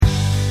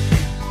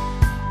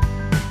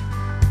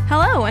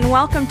Hello, and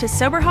welcome to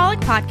Soberholic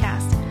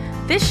Podcast.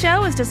 This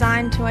show is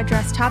designed to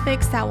address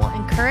topics that will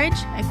encourage,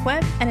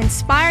 equip, and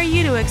inspire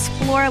you to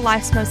explore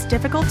life's most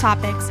difficult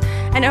topics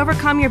and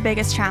overcome your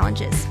biggest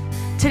challenges.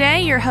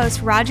 Today, your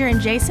hosts Roger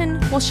and Jason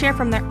will share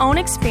from their own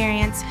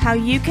experience how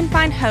you can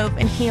find hope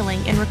and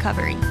healing in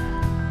recovery.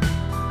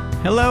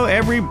 Hello,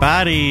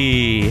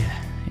 everybody.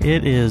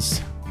 It is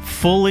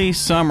fully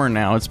summer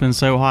now. It's been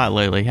so hot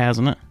lately,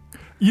 hasn't it?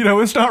 You know,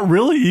 it's not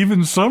really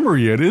even summer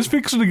yet. It's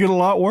fixing to get a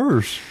lot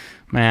worse.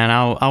 Man,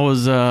 I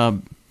was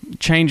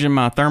changing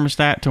my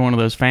thermostat to one of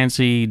those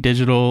fancy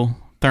digital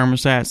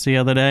thermostats the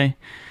other day.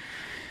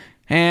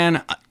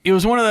 And it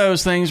was one of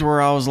those things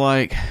where I was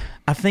like,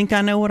 I think I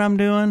know what I'm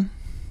doing.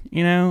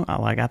 You know,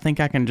 I think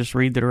I can just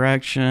read the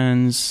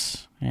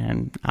directions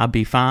and I'll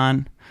be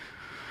fine.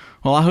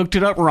 Well, I hooked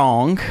it up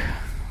wrong.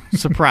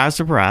 Surprise,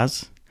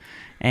 surprise.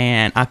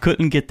 And I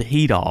couldn't get the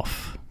heat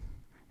off.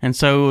 And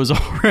so it was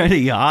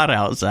already hot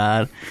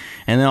outside.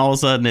 And then all of a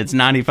sudden it's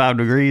 95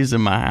 degrees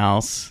in my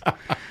house.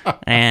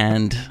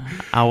 And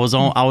I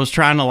was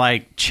trying to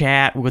like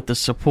chat with the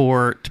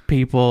support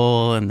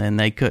people, and then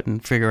they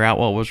couldn't figure out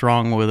what was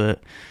wrong with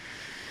it.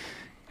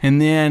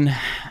 And then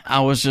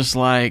I was just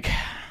like,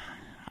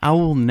 I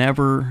will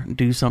never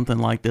do something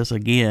like this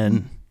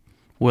again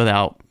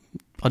without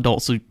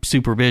adult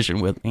supervision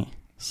with me.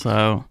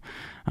 So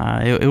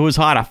it was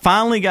hot. I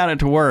finally got it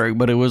to work,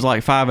 but it was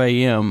like 5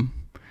 a.m.,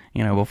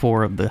 you know,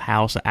 before the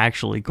house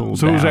actually cooled down.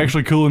 So it was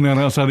actually cooling down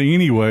outside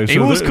anyway. So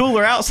it was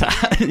cooler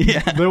outside,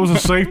 yeah. There was a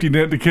safety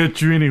net to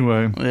catch you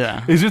anyway.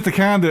 Yeah. Is it the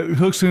kind that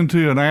hooks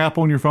into an app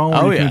on your phone?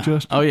 Oh, you yeah. Can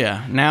adjust? Oh,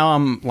 yeah. Now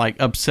I'm like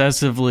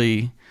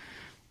obsessively,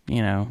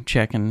 you know,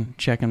 checking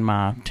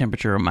my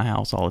temperature of my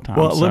house all the time.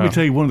 Well, let me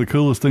tell you one of the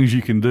coolest things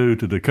you can do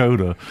to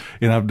Dakota,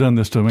 and I've done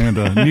this to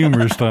Amanda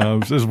numerous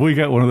times, is we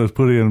got one of those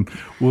put in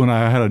when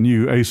I had a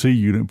new AC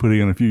unit put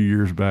in a few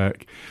years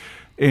back.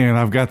 And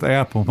I've got the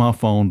app on my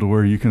phone to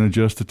where you can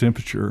adjust the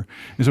temperature.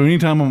 And so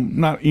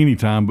not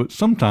anytime, but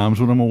sometimes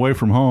when I'm away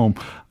from home,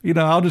 you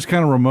know, I'll just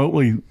kind of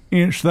remotely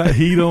inch that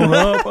heat on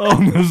up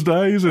on those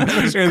days. And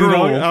then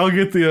I'll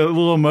get the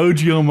little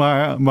emoji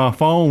on my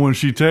phone when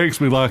she texts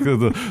me, like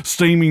the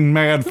steaming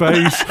mad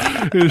face,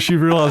 as she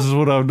realizes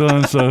what I've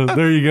done. So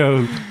there you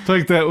go.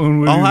 Take that one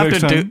with you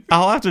next time.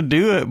 I'll have to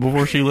do it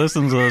before she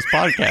listens to this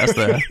podcast,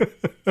 though.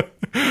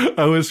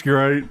 Oh, it's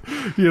great.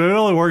 You know, it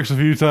only works a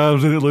few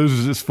times and it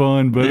loses its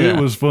fun, but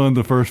It was fun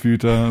the first few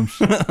times.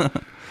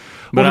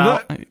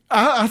 But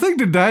I think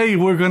today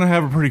we're going to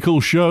have a pretty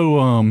cool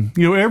show.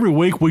 You know, every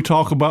week we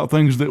talk about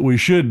things that we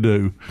should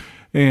do.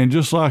 And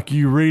just like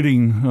you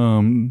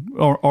reading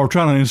or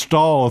trying to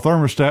install a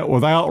thermostat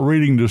without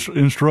reading the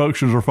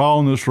instructions or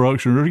following the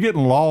instructions or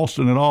getting lost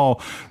in it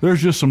all,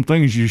 there's just some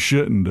things you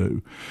shouldn't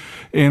do.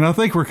 And I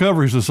think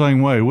recovery is the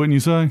same way, wouldn't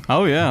you say?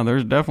 Oh, yeah.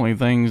 There's definitely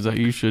things that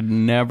you should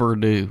never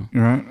do.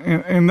 Right.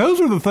 And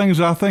those are the things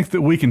I think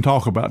that we can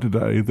talk about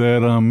today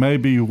that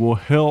maybe will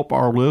help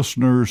our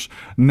listeners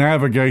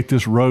navigate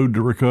this road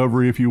to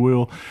recovery, if you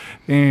will,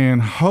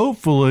 and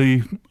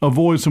hopefully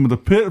avoid some of the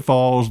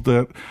pitfalls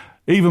that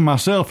even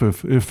myself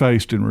have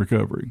faced in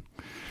recovery.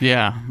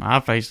 Yeah,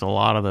 I faced a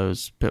lot of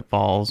those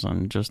pitfalls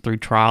and just through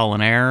trial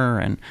and error.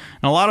 And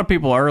a lot of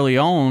people early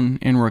on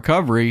in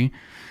recovery,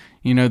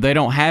 you know, they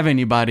don't have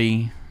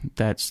anybody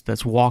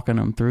that's walking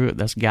them through it,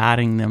 that's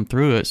guiding them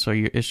through it. So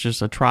it's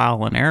just a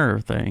trial and error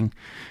thing.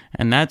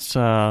 And that's,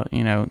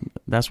 you know,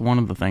 that's one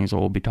of the things that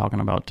we'll be talking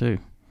about too.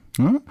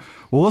 All right.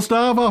 Well, let's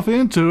dive off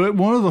into it.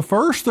 One of the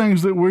first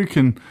things that we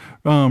can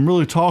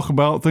really talk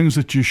about, things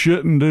that you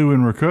shouldn't do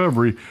in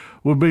recovery,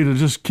 would be to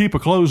just keep a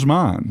closed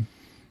mind.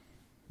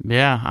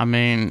 Yeah, I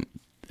mean,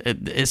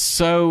 it's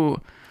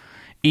so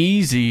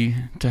easy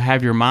to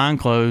have your mind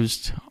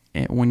closed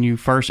when you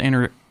first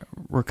enter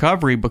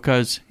recovery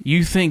because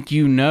you think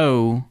you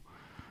know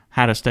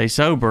how to stay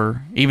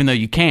sober, even though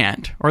you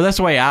can't. Or that's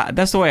the way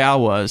I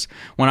was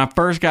when I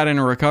first got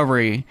into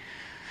recovery.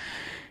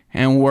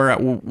 And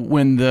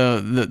when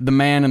the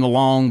man in the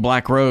long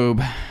black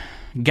robe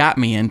got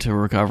me into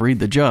recovery,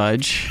 the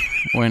judge,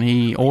 when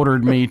he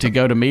ordered me to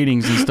go to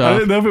meetings and stuff. I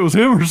didn't know if it was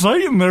him or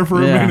Satan there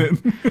for a minute.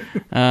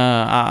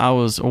 I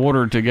was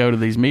ordered to go to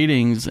these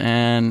meetings,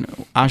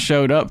 and I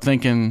showed up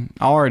thinking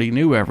I already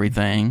knew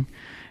everything,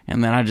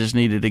 and then I just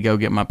needed to go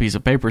get my piece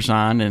of paper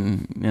signed,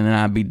 and then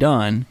I'd be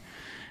done.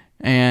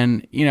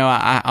 And you know,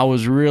 I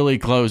was really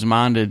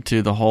closed-minded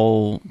to the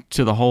whole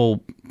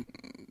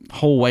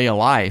way of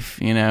life.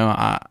 You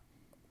know,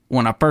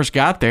 when I first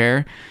got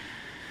there,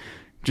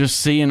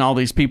 just seeing all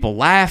these people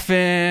laughing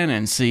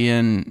and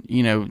seeing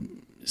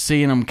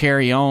them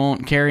carry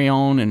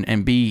on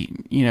and be,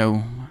 you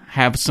know,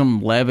 have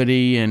some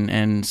levity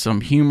and some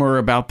humor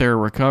about their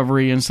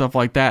recovery and stuff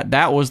like that.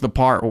 That was the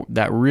part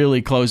that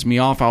really closed me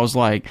off. I was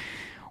like,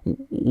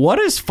 what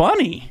is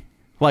funny?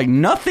 Like,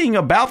 nothing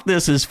about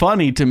this is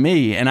funny to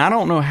me. And I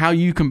don't know how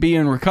you can be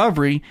in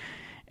recovery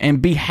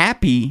and be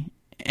happy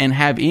and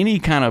have any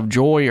kind of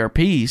joy or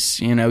peace.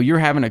 You know, you're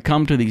having to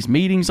come to these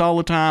meetings all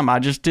the time. I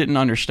just didn't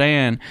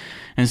understand.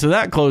 And so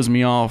that closed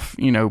me off,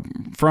 you know,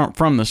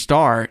 from the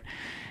start.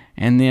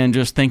 and then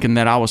just thinking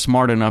that I was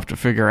smart enough to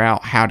figure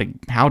out how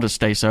to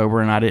stay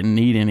sober, and I didn't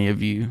need any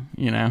of you,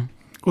 you know.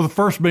 Well, the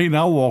first meeting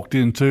I walked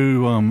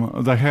into,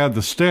 they had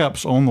the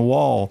steps on the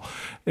wall,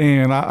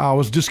 and I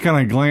was just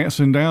kind of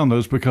glancing down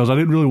those because I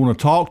didn't really want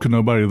to talk to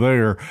nobody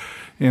there,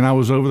 and I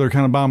was over there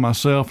kind of by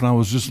myself, and I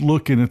was just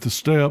looking at the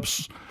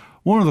steps.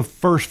 One of the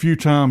first few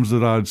times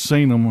that I'd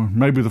seen them,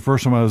 maybe the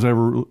first time I was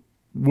ever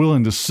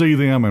willing to see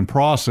them and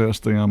process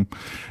them.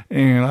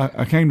 And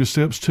I came to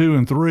steps 2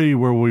 and 3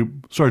 where we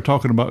started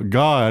talking about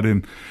God,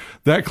 and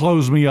that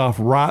closed me off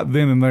right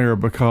then and there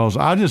because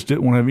I just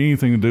didn't want to have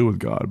anything to do with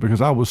God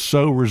because I was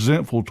so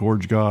resentful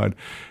towards God.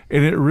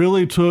 And it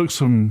really took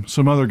some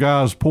other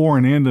guys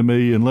pouring into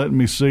me and letting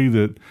me see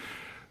that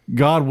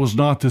God was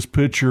not this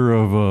picture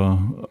of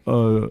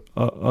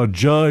a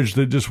judge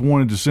that just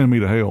wanted to send me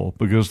to hell,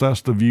 because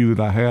that's the view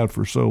that I had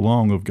for so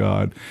long of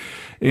God.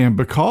 And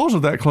because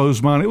of that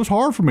closed mind, it was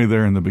hard for me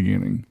there in the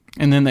beginning.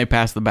 And then they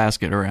passed the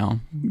basket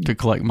around to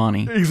collect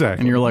money.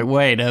 Exactly. And you're like,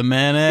 wait a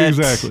minute.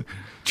 Exactly.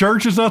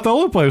 Church is not the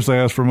only place they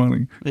ask for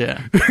money.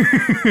 Yeah.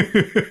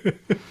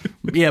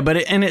 Yeah, but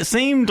it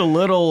seemed a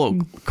little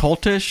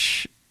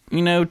cultish,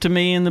 you know, to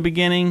me in the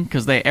beginning,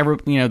 because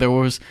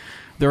there's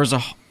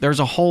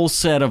a whole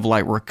set of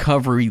like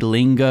recovery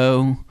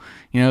lingo,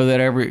 you know,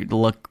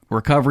 that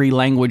recovery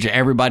language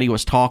everybody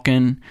was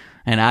talking,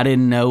 and I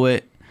didn't know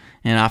it,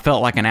 and I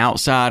felt like an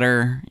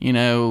outsider, you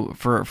know,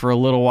 for a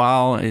little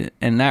while,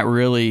 and that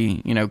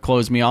really, you know,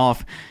 closed me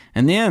off.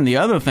 And then the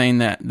other thing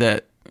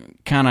that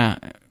kind of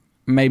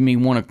made me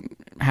want to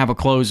have a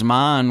closed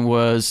mind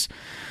was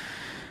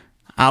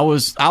I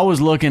was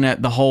looking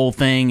at the whole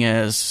thing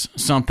as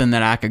something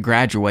that I could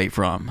graduate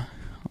from.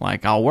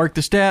 Like, I'll work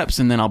the steps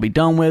and then I'll be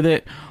done with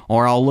it,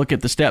 or I'll look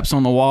at the steps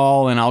on the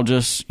wall and I'll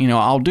just, you know,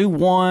 I'll do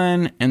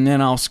 1 and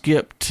then I'll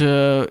skip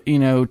to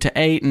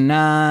 8 and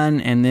 9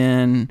 and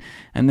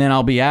then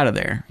I'll be out of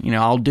there. You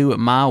know, I'll do it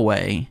my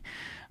way.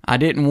 I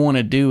didn't want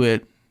to do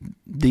it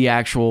the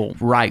actual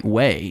right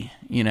way.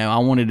 You know, I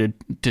wanted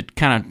to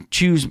kind of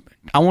choose.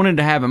 I wanted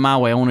to have it my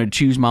way. I wanted to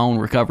choose my own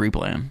recovery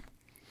plan.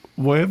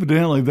 Well,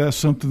 evidently that's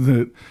something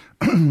that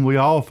we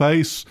all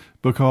face,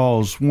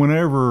 because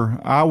whenever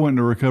I went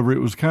into recovery,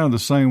 it was kind of the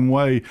same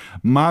way.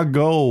 My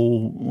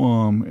goal,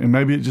 and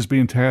maybe it just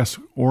being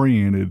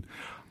task-oriented,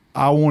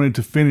 I wanted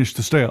to finish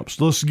the steps.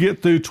 Let's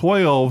get through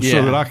 12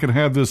 so that I can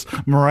have this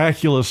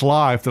miraculous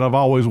life that I've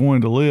always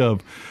wanted to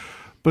live.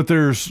 But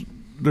there's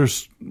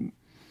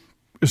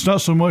it's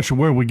not so much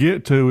where we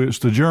get to, it's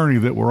the journey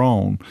that we're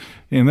on.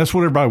 And that's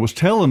what everybody was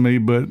telling me,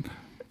 but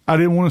I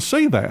didn't want to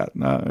see that.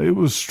 It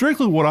was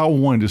strictly what I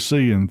wanted to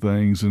see in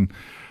things, and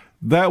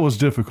that was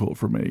difficult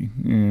for me.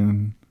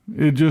 And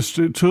it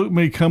took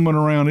me coming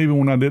around even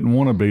when I didn't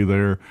want to be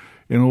there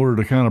in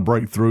order to kind of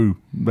break through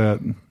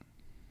that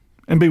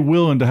and be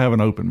willing to have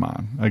an open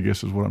mind, I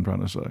guess is what I'm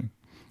trying to say.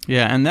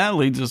 Yeah, and that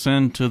leads us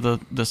into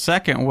the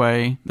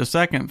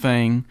second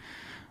thing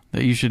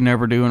that you should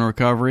never do in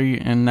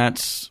recovery, and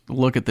that's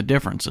look at the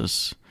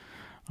differences.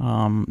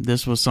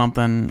 This was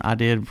something I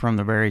did from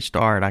the very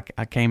start.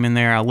 I came in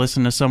there, I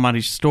listened to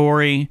somebody's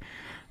story,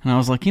 and I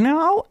was like, I'm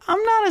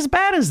not as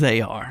bad as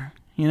they are.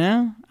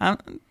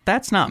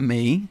 That's not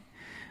me.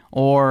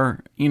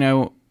 Or,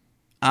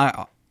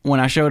 when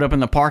I showed up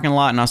in the parking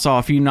lot and I saw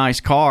a few nice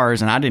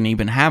cars and I didn't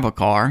even have a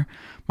car,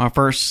 my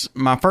first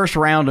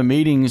round of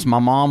meetings, my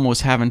mom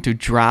was having to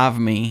drive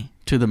me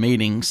to the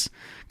meetings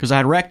because I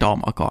had wrecked all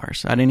my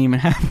cars. I didn't even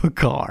have a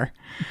car.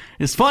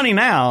 It's funny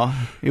now.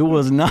 It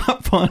was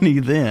not funny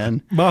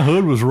then. My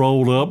hood was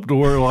rolled up to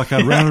where like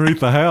I'd run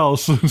underneath the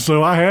house,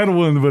 so I had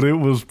one, but it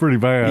was pretty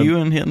bad. You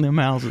and hitting them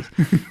houses.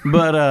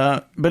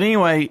 But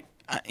anyway,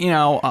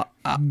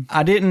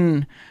 I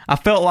didn't. I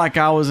felt like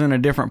I was in a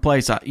different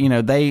place.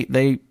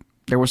 There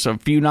were some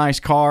few nice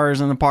cars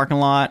in the parking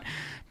lot.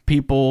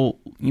 People,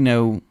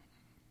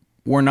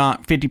 were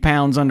not 50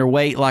 pounds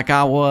underweight like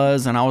I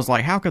was, and I was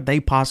like, how could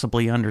they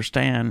possibly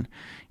understand,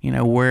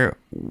 where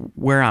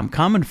I'm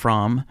coming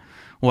from?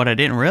 What I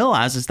didn't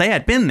realize is they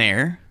had been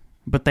there,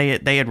 but they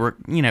had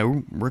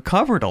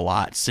recovered a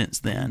lot since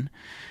then.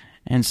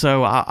 And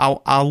so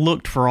I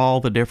looked for all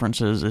the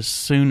differences as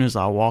soon as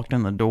I walked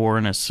in the door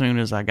and as soon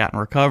as I got in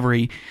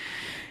recovery.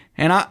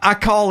 And I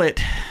call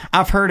it,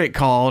 I've heard it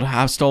called,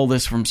 I stole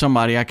this from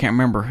somebody, I can't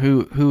remember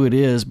who it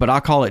is, but I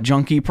call it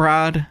junkie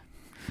pride.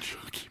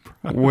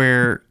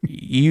 Where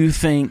you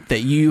think that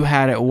you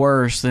had it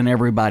worse than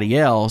everybody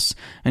else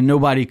and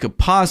nobody could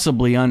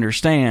possibly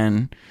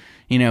understand,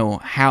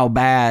 how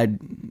bad,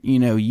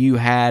 you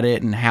had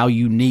it and how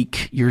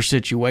unique your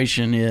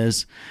situation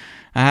is.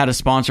 I had a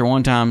sponsor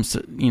one time,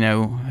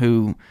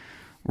 who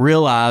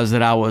realized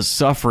that I was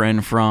suffering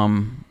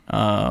from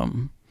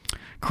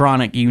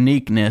chronic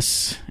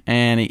uniqueness,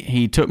 and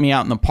he took me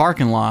out in the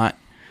parking lot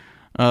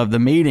of the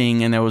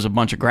meeting, and there was a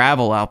bunch of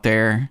gravel out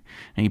there,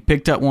 and he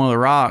picked up one of the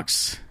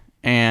rocks,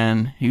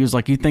 and he was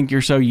like, "You think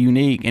you're so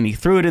unique?" And he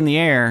threw it in the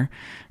air,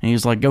 and he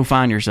was like, "Go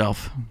find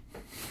yourself."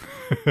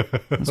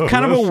 It's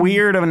kind of a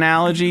weird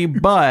analogy,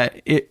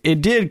 but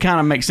it did kind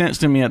of make sense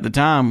to me at the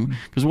time,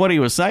 because what he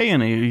was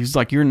saying, he's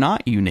like, you're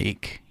not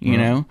unique, you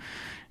know?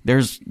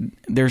 There's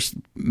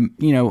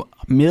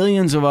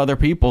millions of other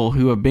people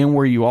who have been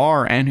where you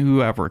are and who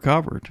have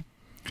recovered.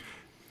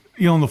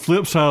 On the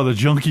flip side of the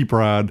junkie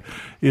pride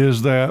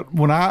is that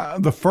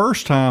the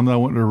first time that I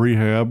went to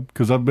rehab,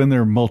 because I've been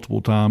there multiple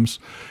times,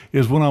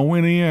 is when I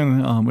went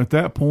in. At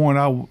that point,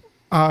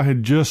 I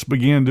had just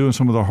began doing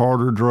some of the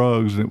harder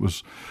drugs, and it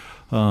was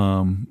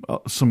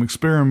some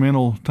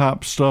experimental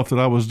type stuff that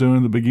I was doing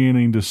in the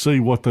beginning to see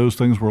what those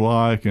things were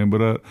like.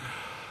 But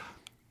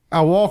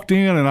I walked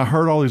in and I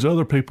heard all these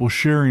other people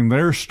sharing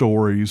their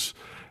stories.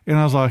 And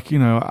I was like,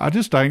 I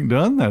just ain't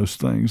done those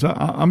things.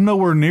 I'm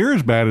nowhere near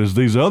as bad as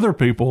these other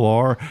people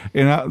are.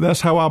 And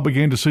that's how I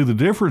began to see the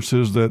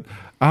differences, that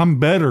I'm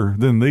better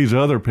than these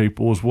other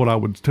people is what I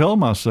would tell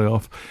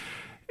myself.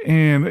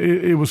 And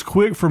it was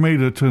quick for me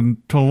to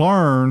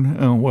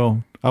learn.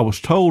 Well, I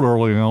was told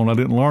early on, I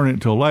didn't learn it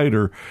until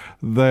later,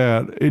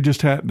 that it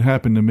just hadn't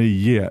happened to me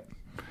yet.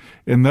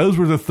 And those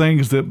were the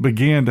things that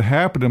began to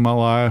happen in my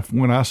life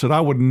when I said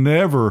I would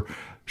never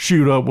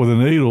shoot up with a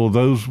needle.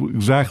 Those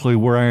exactly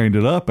where I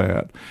ended up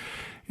at.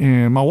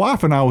 And my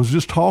wife and I was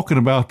just talking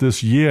about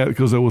this yet,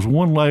 because there was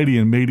one lady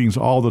in meetings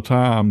all the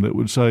time that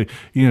would say,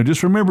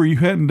 just remember you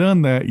hadn't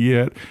done that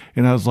yet.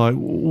 And I was like,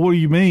 what do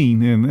you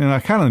mean? And I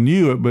kind of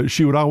knew it, but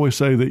she would always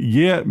say that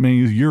yet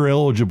means you're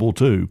eligible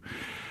too.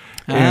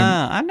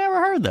 I never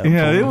heard that.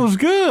 Yeah, it was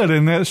good.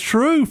 And that's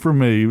true for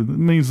me. It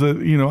means that,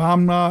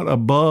 I'm not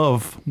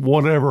above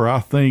whatever I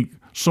think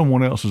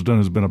someone else has done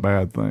has been a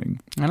bad thing.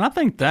 And I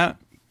think that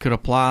could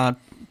apply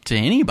to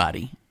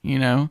anybody.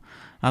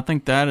 I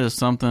think that is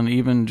something,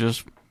 even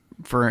just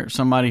for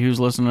somebody who's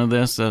listening to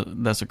this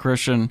that's a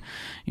Christian,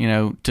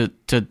 to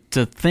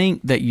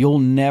think that you'll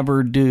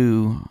never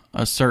do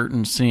a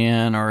certain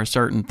sin or a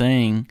certain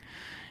thing.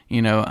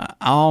 I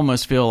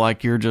almost feel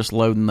like you're just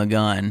loading the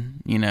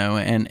gun,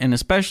 and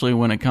especially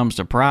when it comes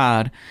to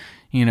pride,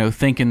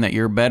 thinking that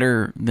you're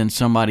better than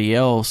somebody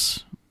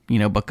else,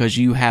 because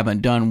you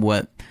haven't done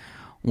what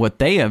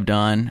they have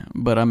done.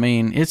 But I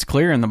mean, it's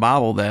clear in the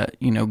Bible that,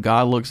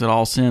 God looks at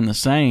all sin the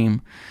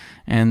same,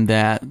 and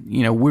that,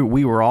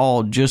 we were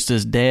all just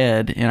as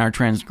dead in our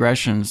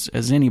transgressions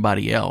as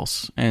anybody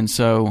else. And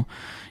so,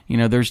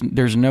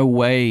 there's no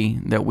way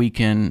that we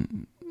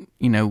can,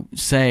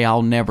 say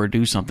I'll never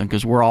do something,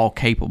 because we're all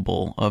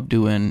capable of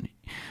doing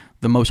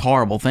the most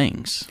horrible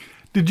things.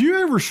 Did you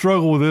ever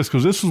struggle with this?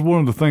 Because this is one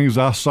of the things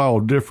I saw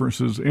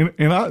differences, and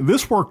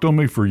this worked on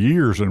me for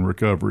years in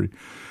recovery.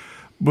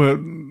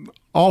 But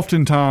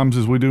oftentimes,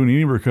 as we do in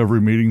any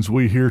recovery meetings,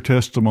 we hear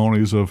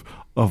testimonies of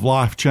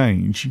life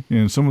change.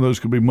 And some of those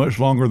could be much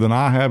longer than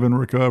I have in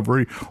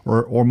recovery,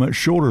 or much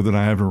shorter than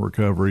I have in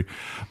recovery.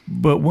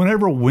 But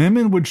whenever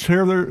women would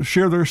share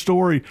their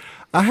story,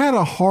 I had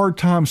a hard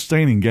time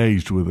staying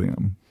engaged with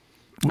them.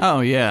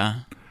 Oh, yeah.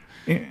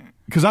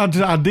 Because I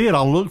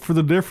looked for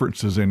the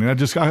differences in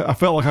it. I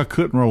felt like I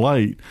couldn't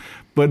relate.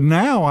 But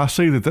now I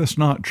see that that's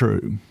not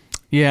true.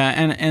 Yeah,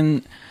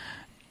 and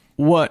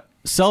what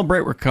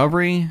Celebrate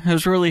Recovery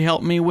has really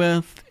helped me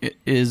with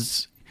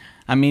is,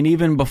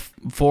 even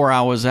before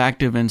I was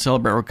active in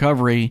Celebrate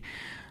Recovery,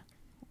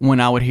 when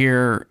I would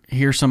hear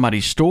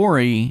somebody's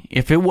story,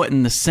 if it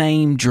wasn't the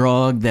same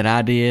drug that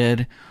I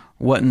did,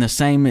 wasn't the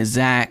same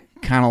exact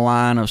kind of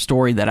line of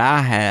story that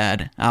I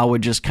had, I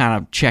would just kind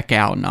of check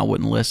out and I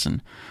wouldn't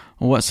listen.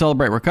 What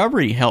Celebrate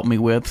Recovery helped me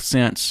with,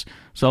 since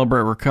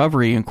Celebrate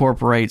Recovery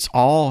incorporates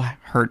all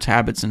hurts,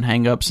 habits, and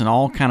hang-ups and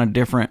all kind of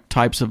different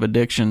types of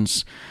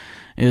addictions,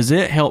 is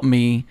it helped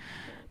me,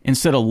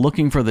 instead of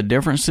looking for the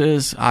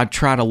differences, I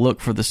try to look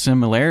for the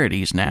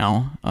similarities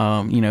now.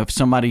 If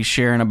somebody's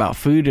sharing about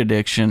food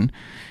addiction,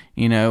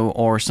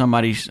 or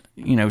somebody's,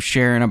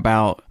 sharing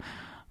about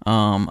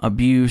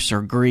abuse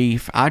or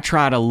grief, I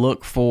try to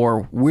look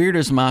for, where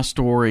does my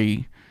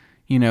story,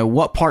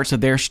 what parts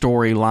of their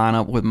story line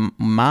up with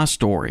my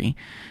story.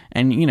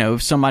 And,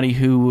 if somebody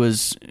who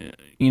was,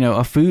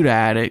 a food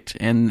addict,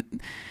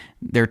 and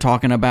they're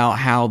talking about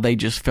how they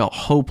just felt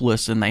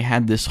hopeless and they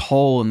had this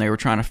hole and they were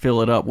trying to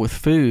fill it up with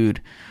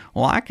food.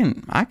 Well, I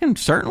can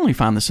certainly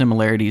find the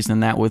similarities in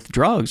that with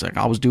drugs. Like,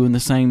 I was doing the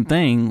same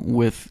thing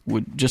with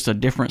just a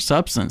different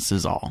substance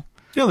is all.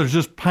 Yeah, there's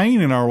just pain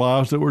in our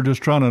lives that we're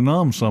just trying to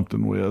numb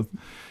something with.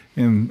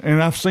 And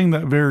I've seen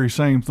that very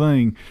same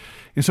thing.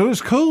 And so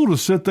it's cool to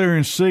sit there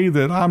and see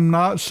that I'm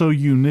not so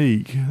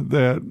unique,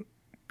 that,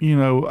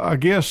 I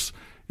guess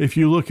if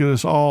you look at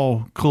us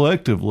all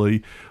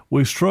collectively,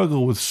 we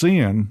struggle with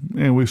sin,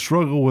 and we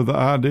struggle with the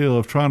idea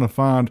of trying to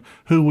find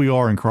who we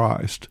are in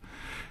Christ.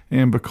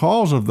 And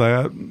because of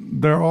that,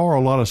 there are a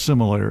lot of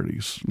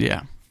similarities.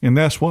 Yeah. And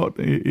that's what,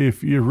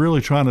 if you're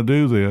really trying to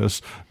do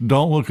this,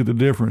 don't look at the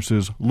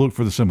differences, look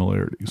for the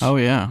similarities. Oh,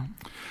 yeah.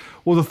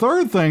 Well, the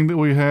third thing that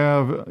we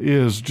have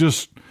is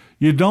just,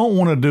 you don't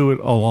want to do it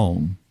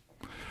alone.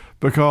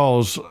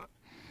 Because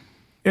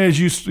as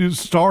you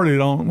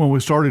started on, when we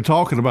started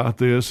talking about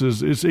this,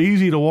 is it's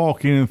easy to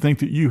walk in and think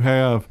that you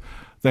have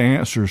the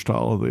answers to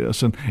all of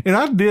this. And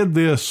I did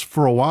this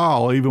for a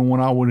while, even when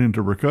I went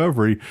into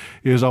recovery,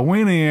 is I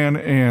went in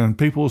and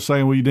people were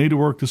saying, well, you need to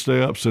work the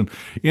steps. And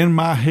in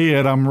my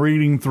head, I'm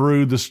reading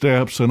through the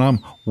steps and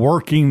I'm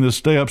working the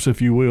steps,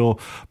 if you will,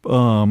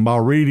 by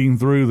reading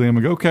through them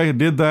and go, okay, I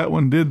did that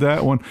one.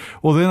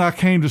 Well, then I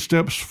came to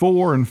steps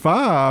 4 and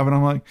 5 and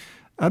I'm like,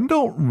 I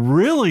don't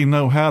really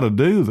know how to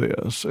do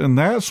this. And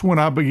that's when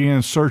I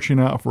began searching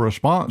out for a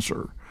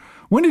sponsor.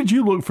 When did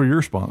you look for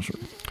your sponsor?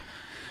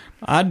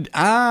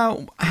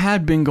 I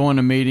had been going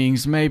to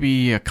meetings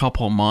maybe a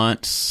couple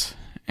months,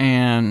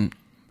 and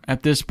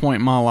at this point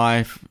in my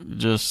life,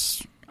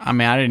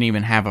 I didn't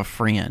even have a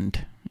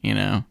friend,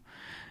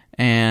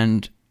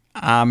 and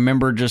I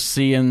remember just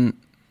seeing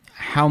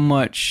how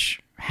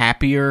much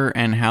happier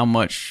and how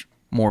much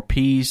more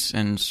peace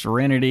and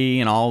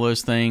serenity and all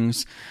those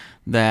things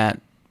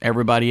that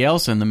everybody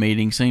else in the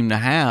meeting seemed to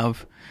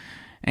have.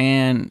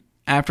 And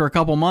after a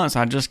couple months,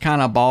 I just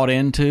kind of bought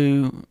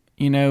into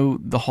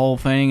the whole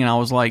thing. And I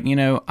was like,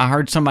 I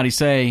heard somebody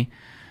say,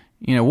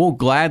 we'll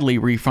gladly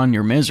refund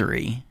your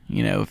misery.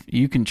 If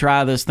you can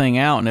try this thing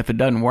out, and if it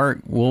doesn't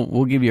work,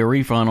 we'll give you a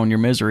refund on your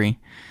misery.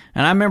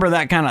 And I remember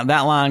that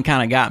line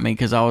kind of got me,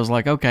 because I was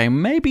like, okay,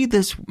 maybe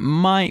this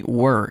might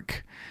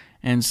work.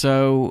 And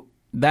so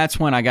that's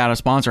when I got a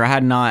sponsor. I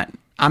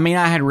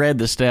had read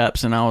the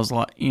steps, and I was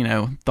like,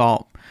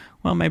 thought,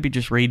 well, maybe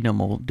just reading them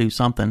will do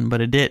something,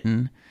 but it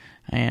didn't.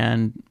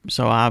 And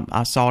so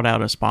I sought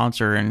out a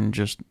sponsor and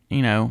just,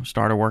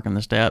 started working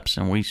the steps,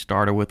 and we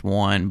started with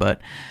one,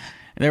 but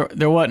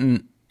there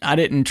wasn't, I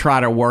didn't try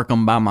to work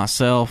them by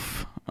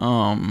myself,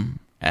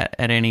 at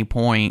any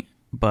point,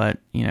 but,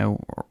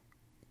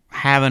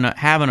 having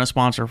a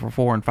sponsor for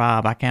 4 and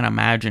 5, I can't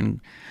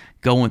imagine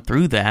going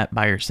through that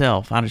by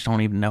yourself. I just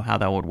don't even know how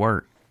that would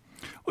work.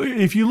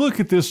 If you look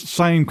at this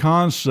same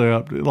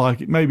concept,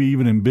 like maybe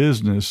even in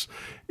business,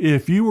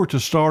 if you were to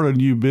start a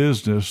new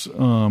business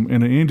in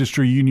an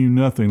industry you knew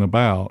nothing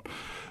about,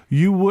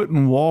 you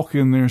wouldn't walk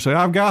in there and say,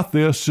 I've got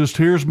this, just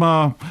here's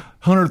my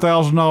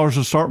 $100,000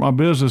 to start my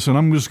business, and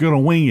I'm just going to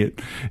wing it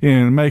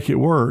and make it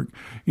work.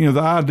 The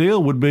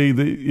ideal would be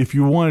that if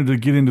you wanted to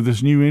get into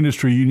this new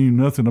industry you knew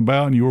nothing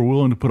about and you were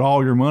willing to put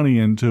all your money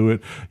into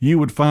it, you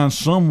would find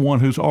someone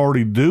who's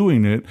already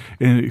doing it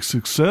and is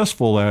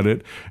successful at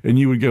it, and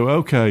you would go,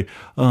 okay,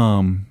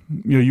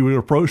 you would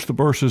approach the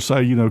person and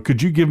say,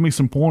 could you give me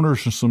some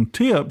pointers and some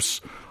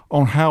tips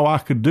on how I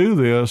could do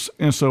this,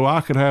 and so I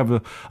could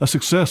have a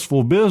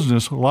successful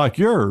business like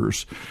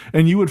yours.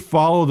 And you would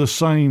follow the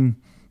same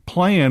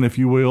plan, if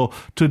you will,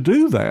 to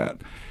do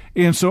that.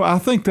 And so I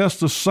think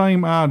that's the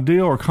same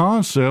idea or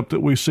concept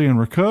that we see in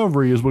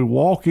recovery as we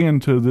walk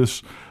into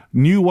this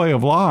new way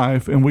of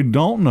life and we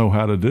don't know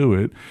how to do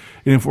it.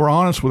 And if we're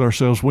honest with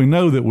ourselves, we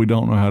know that we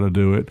don't know how to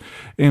do it.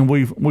 And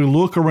we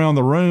look around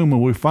the room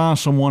and we find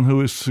someone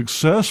who is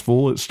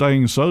successful at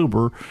staying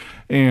sober.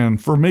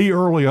 And for me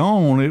early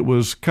on, it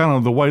was kind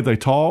of the way they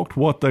talked,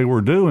 what they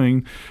were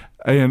doing.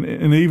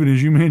 And even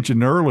as you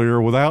mentioned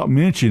earlier, without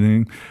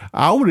mentioning,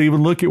 I would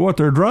even look at what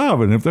they're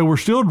driving. If they were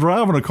still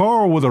driving a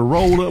car with a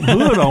rolled up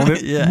hood on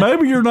it, yeah,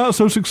 maybe you're not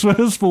so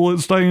successful at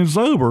staying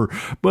sober.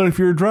 But if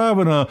you're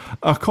driving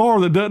a car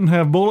that doesn't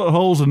have bullet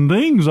holes and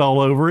dings all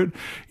over it,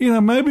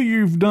 maybe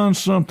you've done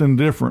something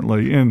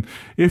differently. And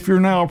if you're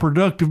now a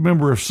productive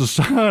member of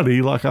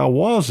society like I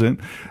wasn't,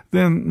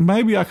 then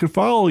maybe I could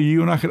follow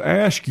you and I could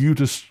ask you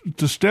to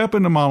step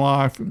into my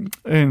life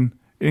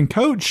and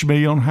coach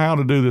me on how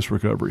to do this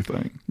recovery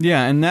thing.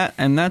 Yeah,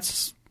 and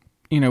that's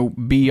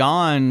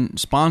beyond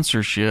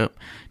sponsorship,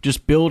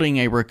 just building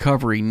a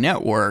recovery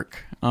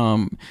network.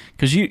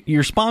 Because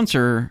your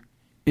sponsor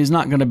is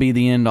not going to be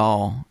the end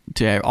all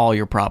to all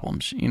your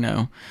problems.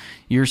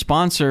 Your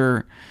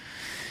sponsor,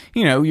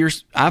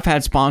 I've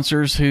had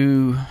sponsors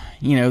who,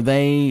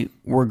 they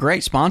were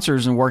great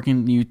sponsors in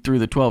working you through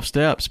the 12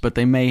 steps, but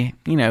they may,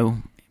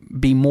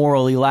 be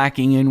morally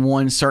lacking in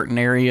one certain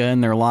area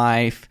in their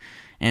life.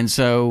 And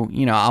so,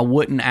 I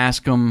wouldn't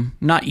ask them,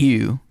 not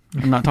you,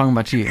 I'm not talking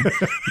about you,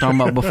 I'm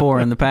talking about before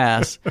in the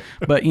past.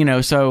 But,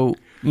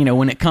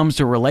 when it comes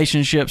to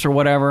relationships or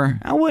whatever,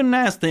 I wouldn't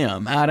ask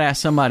them. I'd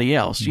ask somebody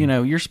else.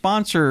 Your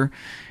sponsor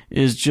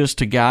is just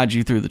to guide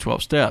you through the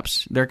 12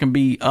 steps. There can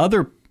be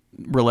other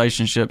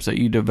relationships that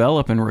you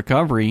develop in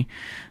recovery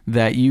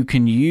that you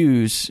can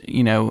use,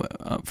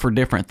 for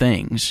different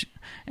things.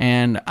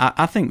 And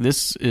I think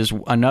this is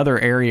another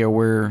area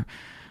where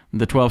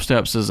the 12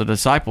 steps as a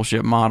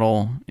discipleship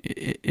model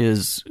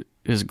is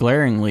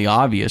glaringly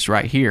obvious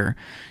right here.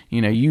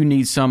 You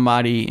need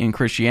somebody in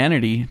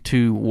Christianity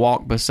to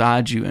walk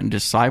beside you and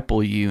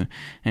disciple you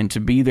and to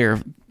be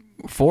there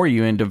for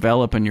you and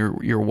developing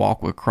your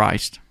walk with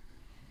Christ.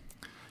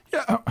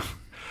 Yeah.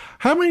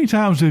 How many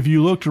times have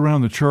you looked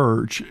around the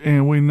church,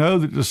 and we know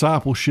that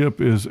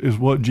discipleship is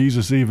what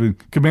Jesus even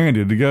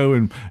commanded, to go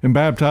and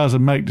baptize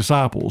and make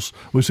disciples.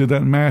 We see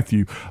that in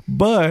Matthew.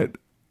 But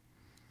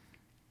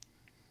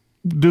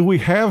do we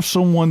have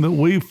someone that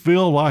we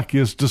feel like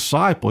is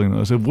discipling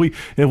us?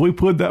 If we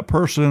put that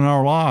person in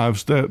our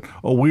lives that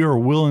we are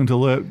willing to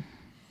let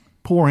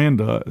pour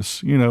into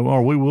us?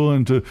 Are we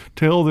willing to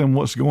tell them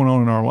what's going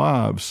on in our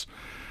lives?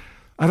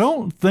 I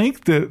don't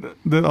think that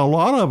a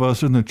lot of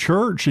us in the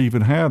church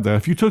even have that.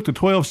 If you took the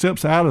 12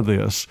 steps out of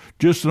this,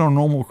 just in our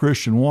normal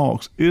Christian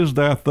walks, is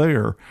that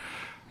there?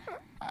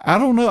 I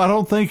don't know. I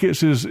don't think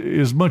it's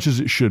as much as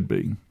it should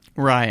be.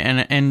 Right.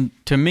 And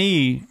to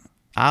me,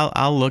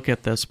 I'll look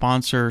at the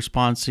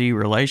sponsor-sponsee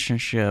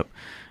relationship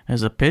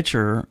as a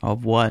picture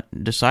of what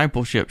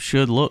discipleship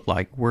should look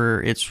like,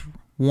 where it's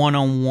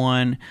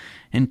one-on-one,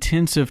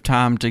 intensive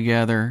time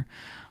together,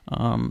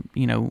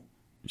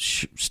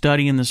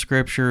 studying the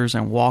scriptures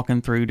and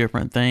walking through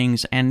different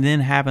things, and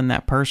then having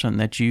that person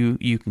that you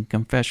can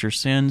confess your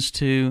sins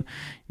to,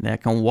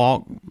 that can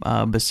walk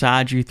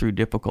beside you through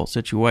difficult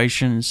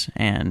situations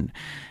and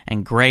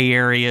gray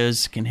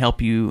areas, can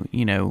help you,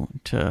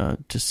 to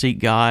seek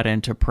God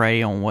and to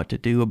pray on what to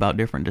do about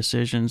different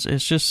decisions.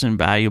 It's just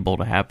invaluable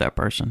to have that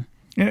person.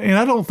 And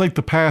I don't think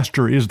the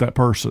pastor is that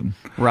person.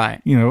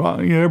 Right.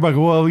 Everybody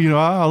go, well,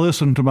 I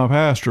listen to my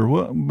pastor.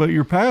 Well, but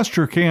your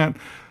pastor can't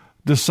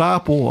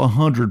disciple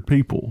 100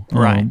 people.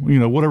 Right.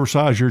 Whatever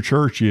size your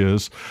church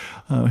is,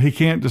 he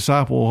can't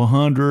disciple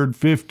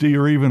 150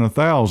 or even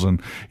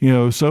 1,000.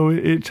 So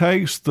it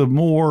takes the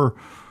more,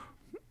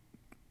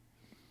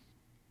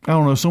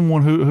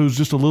 someone who's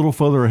just a little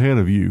further ahead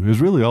of you is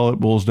really all it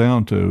boils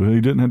down to. He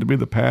didn't have to be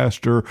the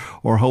pastor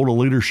or hold a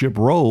leadership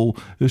role.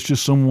 It's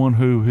just someone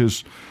who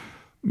has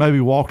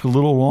maybe walked a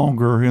little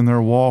longer in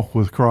their walk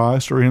with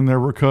Christ or in their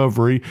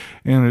recovery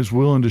and is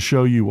willing to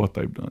show you what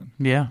they've done.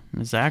 Yeah,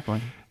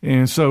 exactly.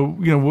 And so,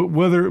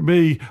 whether it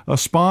be a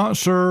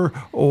sponsor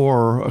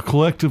or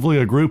collectively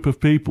a group of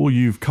people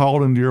you've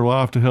called into your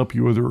life to help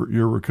you with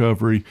your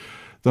recovery,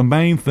 the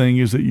main thing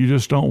is that you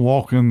just don't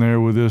walk in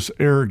there with this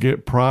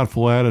arrogant,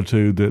 prideful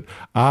attitude that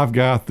I've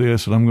got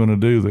this and I'm going to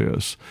do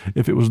this.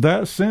 If it was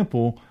that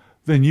simple,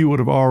 then you would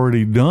have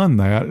already done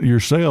that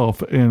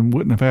yourself and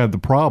wouldn't have had the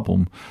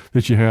problem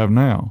that you have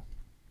now.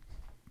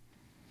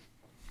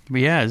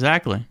 Yeah,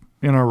 exactly.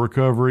 In our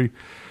recovery.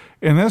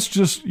 And that's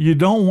just, you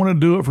don't want to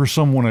do it for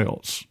someone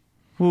else.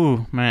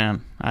 Ooh,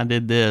 man, I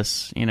did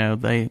this.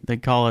 They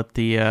call it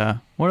the,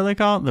 what do they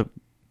call it?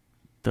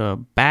 The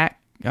back,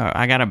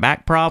 I got a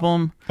back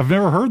problem. I've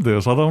never heard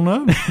this. I don't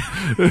know.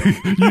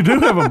 You do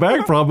have a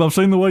back problem. I've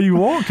seen the way you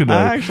walk today.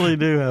 I actually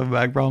do have a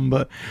back problem,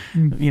 but,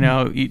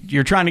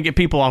 you're trying to get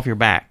people off your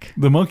back.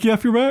 The monkey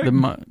off your back?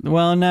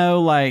 Well,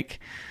 no, like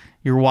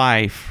your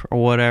wife or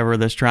whatever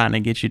that's trying to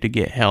get you to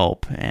get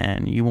help,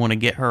 and you want to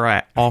get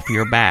her off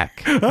your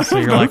back. So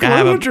you're like, I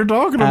have what you're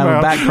talking I have about.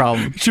 a back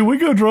problem. Should we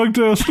go drug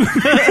test?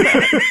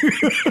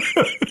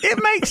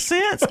 It makes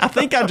sense. I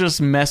think I just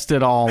messed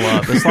it all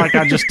up. It's like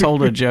I just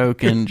told a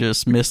joke and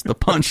just missed the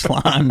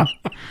punchline.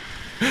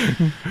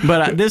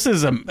 But this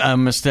is a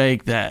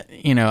mistake that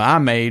I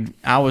made.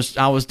 I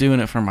was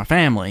doing it for my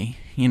family.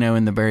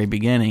 In the very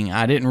beginning,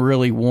 I didn't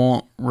really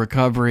want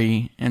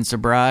recovery and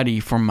sobriety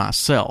for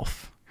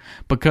myself.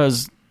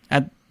 Because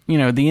at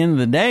the end of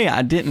the day,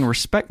 I didn't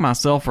respect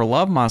myself or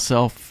love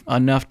myself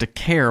enough to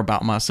care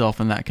about myself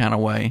in that kind of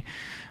way.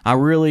 I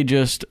really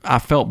I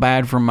felt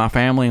bad for my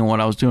family and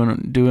what I was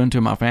doing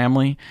to my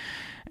family.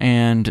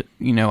 And,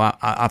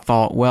 I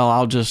thought, well,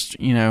 I'll just,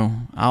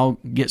 I'll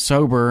get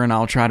sober and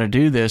I'll try to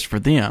do this for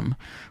them.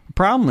 The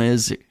problem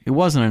is it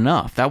wasn't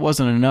enough. That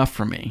wasn't enough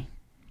for me.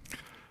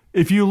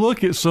 If you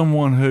look at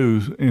someone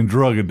who's in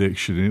drug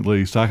addiction, at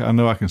least, I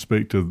know I can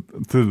speak to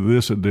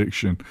this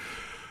addiction.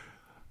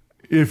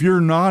 If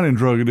you're not in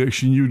drug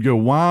addiction, you'd go,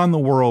 why in the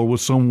world would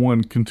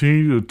someone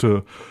continue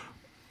to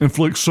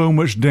inflict so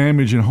much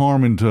damage and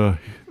harm into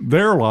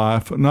their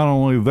life, not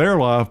only their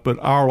life, but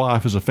our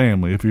life as a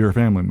family, if you're a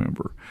family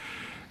member?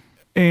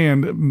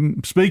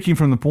 And speaking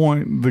from the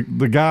point,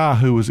 the guy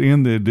who was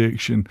in the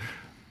addiction,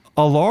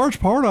 a large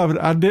part of it,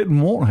 I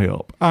didn't want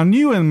help. I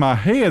knew in my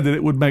head that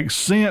it would make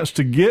sense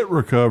to get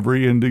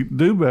recovery and to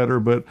do better,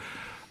 but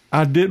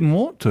I didn't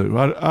want to.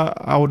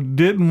 I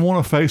didn't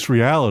want to face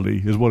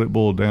reality is what it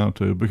boiled down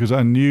to, because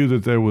I knew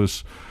that there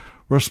was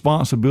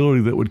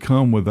responsibility that would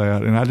come with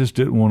that, and I just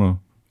didn't want to.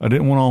 I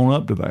didn't want to own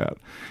up to that.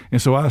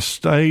 And so I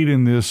stayed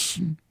in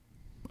this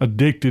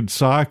addicted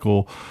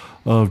cycle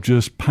of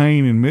just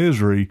pain and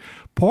misery,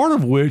 part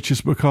of which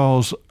is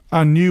because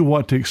I knew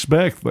what to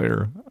expect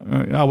there.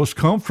 I was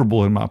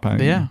comfortable in my pain.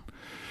 Yeah.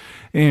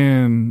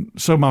 And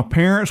so my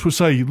parents would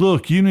say,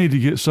 look, you need to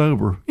get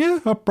sober. Yeah,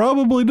 I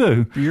probably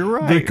do. You're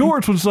right. The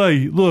courts would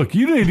say, look,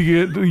 you need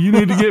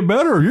to get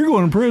better. You're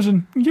going to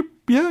prison.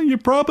 Yeah, you're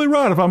probably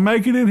right. If I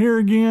make it in here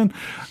again,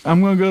 I'm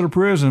going to go to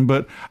prison.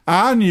 But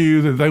I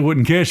knew that they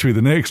wouldn't catch me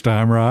the next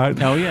time,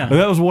 right? Oh, yeah.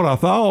 That was what I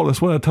thought.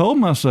 That's what I told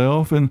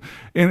myself. And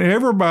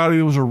everybody,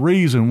 there was a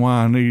reason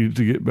why I needed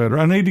to get better.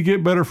 I need to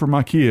get better for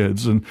my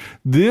kids. And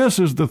this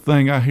is the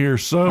thing I hear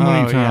so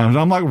many times.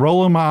 Yeah. I'm like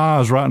rolling my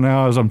eyes right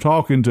now as I'm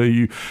talking to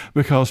you,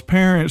 because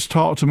parents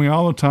talk to me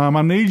all the time.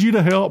 I need you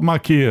to help my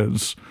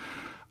kids.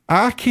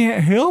 I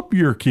can't help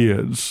your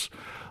kids.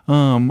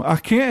 I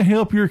can't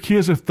help your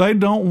kids if they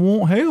don't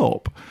want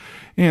help.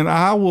 And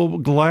I will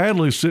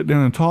gladly sit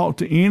down and talk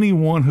to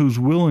anyone who's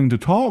willing to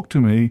talk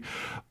to me,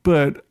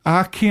 but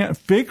I can't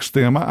fix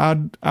them.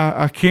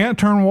 I can't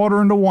turn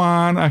water into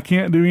wine. I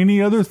can't do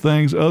any other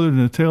things other than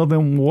to tell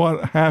them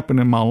what happened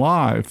in my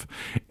life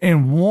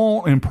and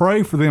want and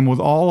pray for them with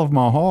all of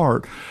my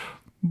heart.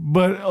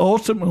 But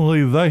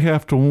ultimately, they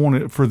have to want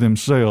it for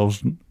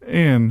themselves.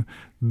 And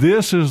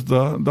this is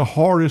the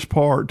hardest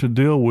part to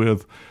deal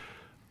with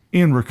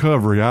in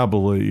recovery, I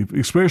believe,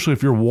 especially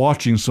if you're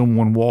watching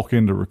someone walk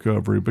into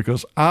recovery,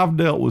 because I've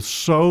dealt with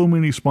so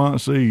many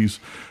sponsees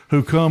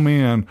who come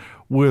in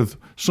with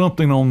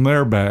something on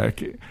their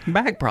back.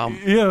 Back problem.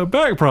 Yeah,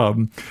 back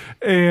problem.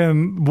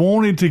 And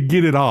wanted to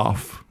get it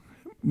off.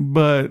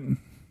 And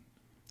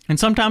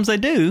sometimes they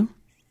do.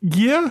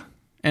 Yeah.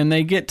 And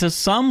they get to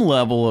some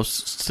level of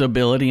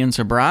stability and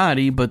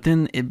sobriety, but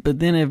then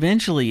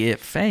eventually it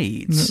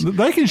fades.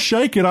 They can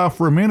shake it off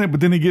for a minute,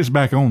 but then it gets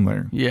back on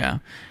there. Yeah,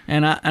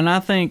 and I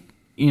think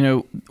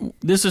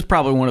this is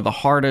probably one of the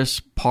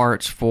hardest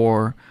parts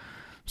for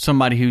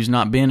somebody who's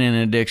not been in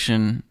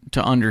addiction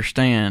to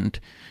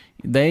understand.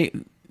 They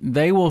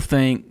will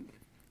think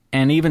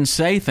and even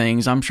say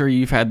things. I'm sure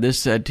you've had this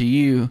said to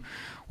you.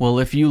 Well,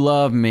 if you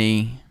love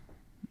me,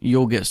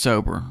 you'll get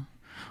sober.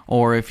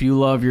 Or if you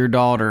love your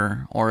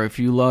daughter, or if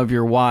you love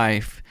your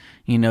wife,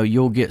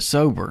 you'll get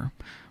sober.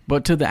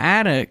 But to the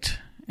addict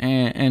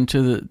and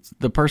to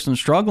the person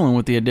struggling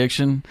with the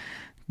addiction,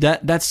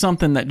 that's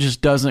something that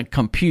just doesn't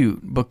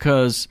compute,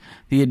 because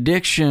the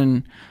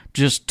addiction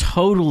just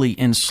totally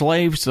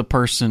enslaves the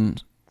person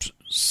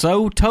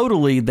so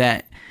totally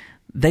that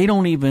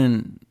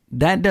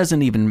that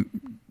doesn't even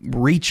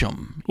reach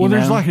them. Well,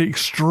 there's like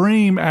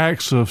extreme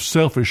acts of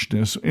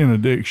selfishness in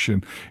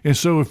addiction. And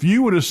so if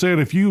you would have said,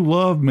 if you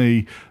love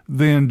me,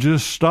 then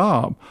just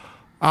stop,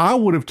 I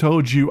would have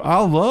told you, I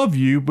love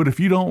you, but if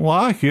you don't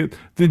like it,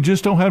 then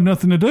just don't have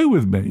nothing to do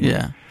with me.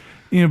 Yeah.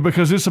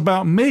 Because it's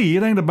about me.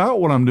 It ain't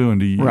about what I'm doing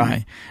to you.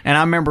 Right. And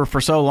I remember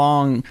for so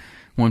long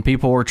when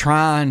people were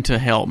trying to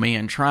help me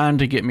and trying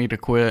to get me to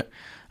quit,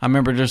 I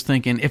remember just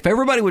thinking, if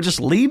everybody would just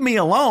leave me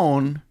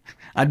alone,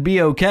 I'd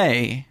be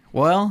okay.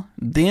 Well,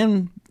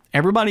 then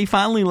everybody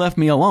finally left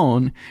me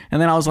alone,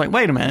 and then I was like,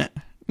 wait a minute.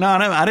 No,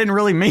 I didn't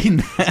really mean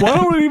that. Why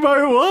don't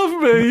anybody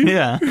love me?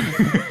 Yeah.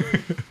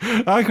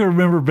 I can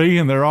remember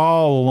being there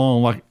all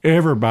alone, like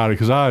everybody,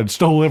 because I had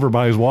stole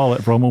everybody's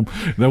wallet from them.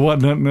 There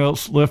wasn't nothing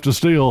else left to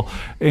steal,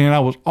 and I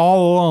was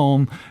all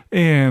alone,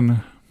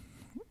 and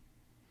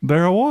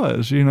there I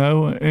was,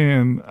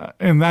 and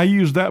I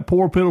used that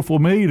poor, pitiful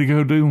me to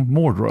go do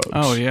more drugs.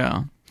 Oh,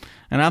 yeah.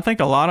 And I think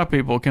a lot of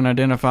people can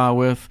identify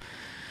with,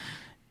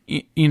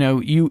 you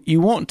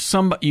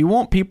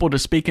want people to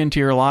speak into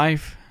your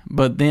life,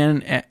 but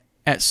then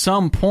at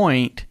some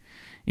point,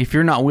 if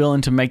you're not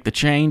willing to make the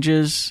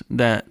changes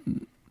that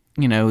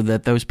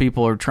those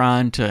people are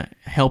trying to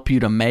help you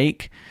to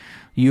make,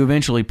 you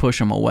eventually push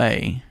them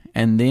away,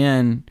 and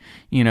then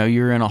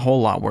you're in a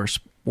whole lot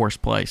worse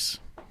place.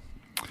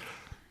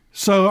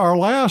 So our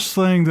last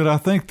thing that I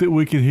think that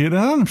we could hit,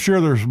 and I'm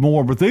sure there's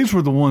more, but these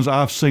were the ones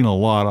I've seen a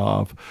lot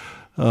of,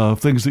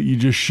 things that you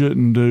just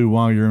shouldn't do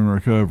while you're in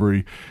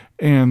recovery.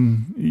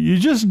 And you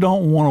just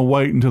don't want to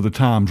wait until the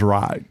time's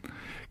right,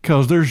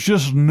 because there's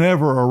just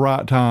never a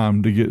right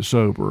time to get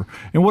sober.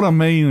 And what I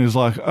mean is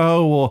like,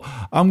 oh,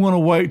 well, I'm going to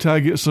wait till I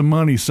get some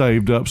money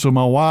saved up so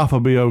my wife will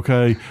be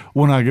okay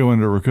when I go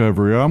into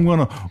recovery. Or I'm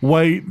going to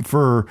wait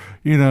for,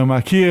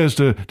 my kids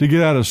to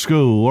get out of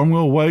school. Or I'm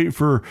going to wait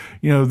for,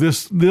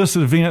 this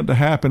event to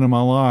happen in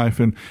my life.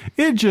 And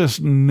it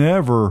just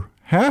never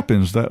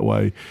happens that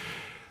way.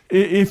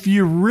 If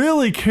you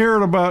really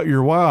cared about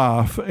your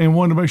wife and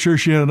wanted to make sure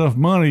she had enough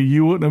money,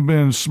 you wouldn't have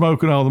been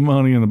smoking all the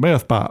money in the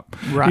meth pipe.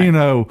 Right.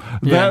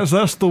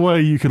 That's the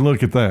way you can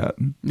look at that.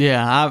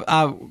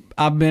 Yeah,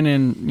 I've been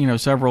in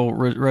several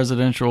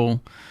residential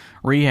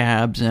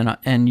rehabs,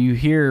 and you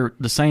hear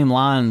the same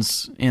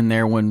lines in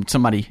there when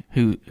somebody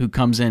who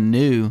comes in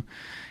new,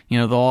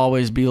 they'll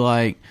always be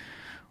like,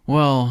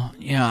 well,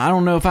 I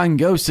don't know if I can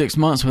go 6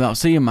 months without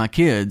seeing my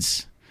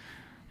kids.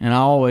 And I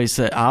always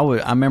said, I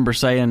remember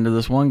saying to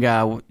this one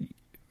guy,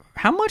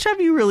 how much have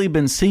you really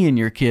been seeing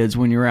your kids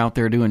when you're out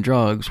there doing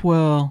drugs?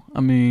 Well,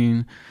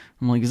 I'm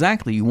like,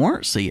 exactly, you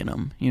weren't seeing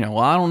them. Well,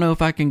 I don't know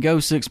if I can go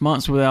 6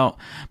 months without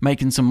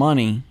making some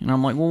money. And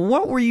I'm like, well,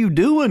 what were you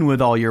doing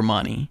with all your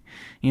money?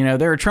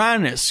 They're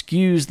trying to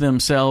excuse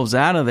themselves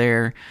out of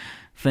there,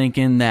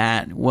 thinking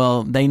that,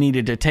 well, they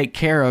needed to take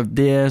care of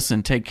this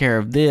and take care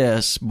of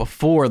this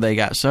before they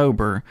got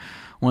sober.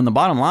 When the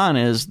bottom line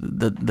is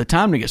the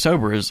time to get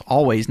sober is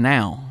always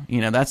now.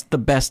 That's the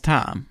best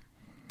time.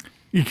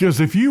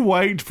 Because if you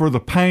wait for the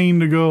pain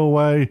to go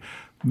away,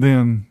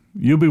 then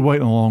you'll be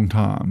waiting a long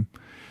time.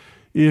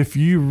 If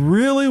you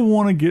really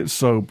want to get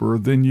sober,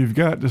 then you've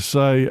got to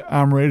say,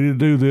 I'm ready to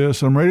do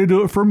this. I'm ready to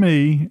do it for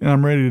me, and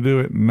I'm ready to do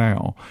it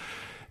now.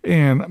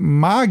 And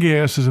my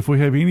guess is if we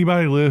have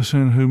anybody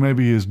listen who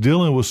maybe is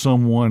dealing with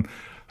someone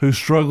who's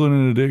struggling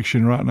in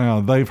addiction right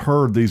now, they've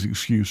heard these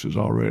excuses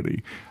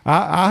already.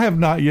 I have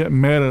not yet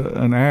met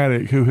an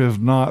addict who has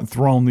not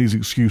thrown these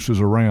excuses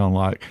around,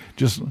 like,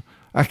 just,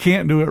 I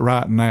can't do it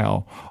right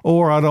now,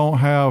 or I don't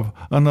have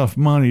enough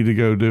money to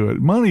go do it.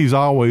 Money's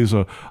always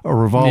a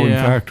revolving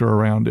factor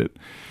around it.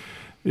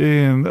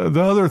 And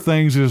the other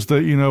things is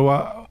that,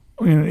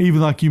 even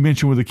like you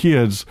mentioned with the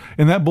kids,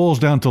 and that boils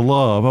down to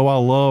love. Oh, I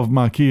love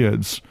my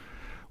kids.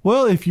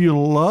 Well, if you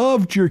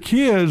loved your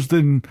kids,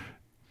 then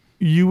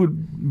you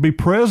would be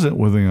present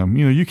with them.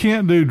 You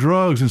can't do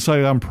drugs and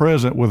say I'm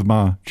present with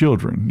my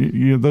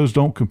children. Those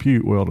don't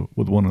compute well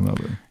with one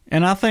another.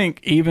 And I think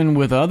even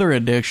with other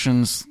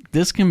addictions,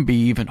 this can be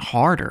even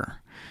harder.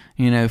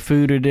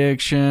 Food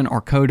addiction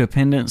or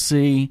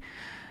codependency,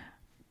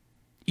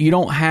 you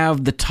don't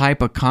have the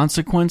type of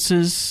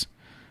consequences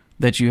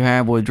that you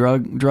have with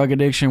drug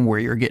addiction, where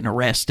you're getting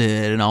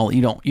arrested and all.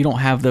 You don't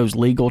have those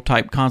legal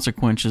type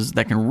consequences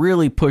that can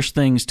really push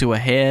things to a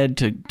head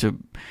to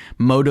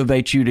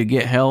motivate you to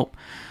get help.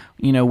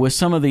 With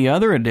some of the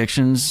other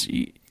addictions,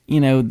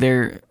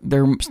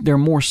 they're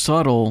more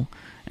subtle,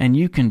 and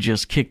you can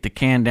just kick the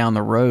can down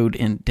the road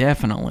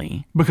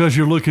indefinitely. Because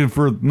you're looking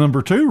for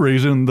number two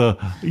reason,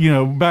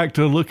 back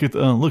to look at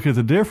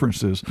the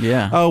differences.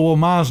 Yeah. Oh, well,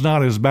 mine's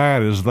not as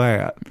bad as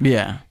that.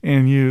 Yeah.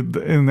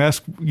 And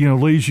that's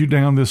leads you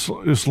down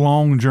this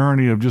long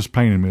journey of just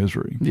pain and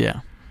misery.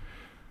 Yeah.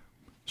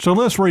 So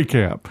let's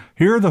recap.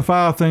 Here are the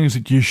 5 things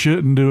that you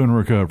shouldn't do in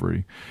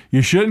recovery.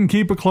 You shouldn't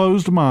keep a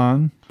closed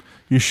mind.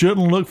 You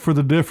shouldn't look for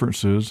the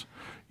differences.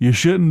 You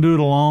shouldn't do it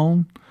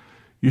alone.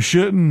 You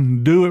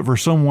shouldn't do it for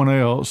someone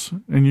else,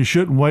 and you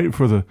shouldn't wait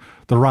for the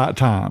right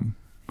time.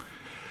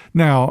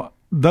 Now,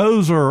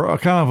 those are a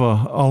kind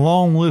of a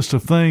long list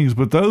of things,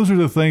 but those are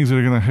the things that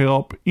are going to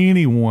help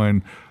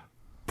anyone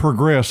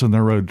progress in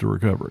their road to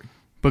recovery.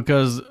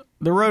 Because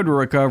the road to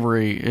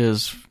recovery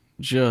is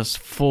just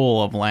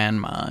full of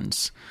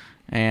landmines,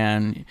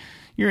 and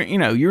you're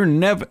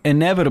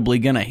inevitably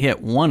going to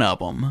hit one of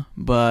them.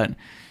 But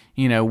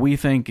we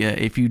think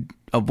if you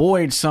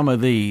avoid some of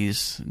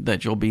these,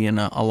 that you'll be in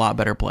a lot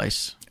better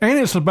place. And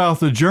it's about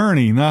the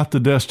journey, not the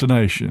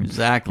destination.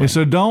 Exactly. And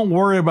so don't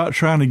worry about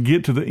trying to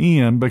get to the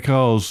end,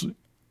 because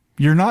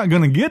you're not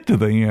going to get to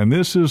the end.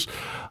 This is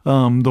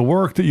the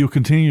work that you'll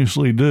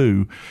continuously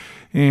do.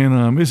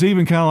 And it's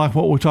even kind of like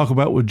what we talk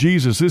about with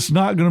Jesus. It's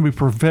not going to be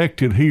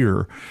perfected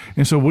here.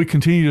 And so we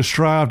continue to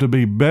strive to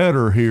be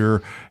better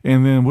here,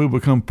 and then we'll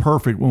become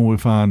perfect when we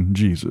find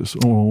Jesus,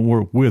 or when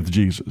we're with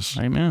Jesus.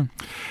 Amen.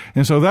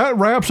 And so that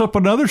wraps up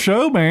another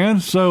show, man.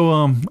 So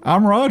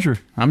I'm Roger.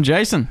 I'm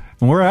Jason.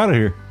 And we're out of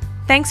here.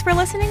 Thanks for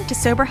listening to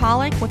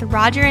Soberholic with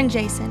Roger and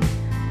Jason.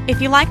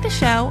 If you like the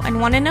show and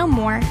want to know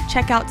more,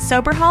 check out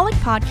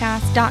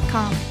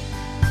SoberholicPodcast.com.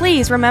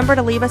 Please remember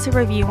to leave us a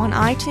review on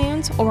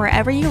iTunes or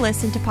wherever you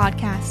listen to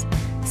podcasts.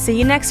 See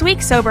you next week,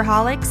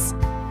 Soberholics.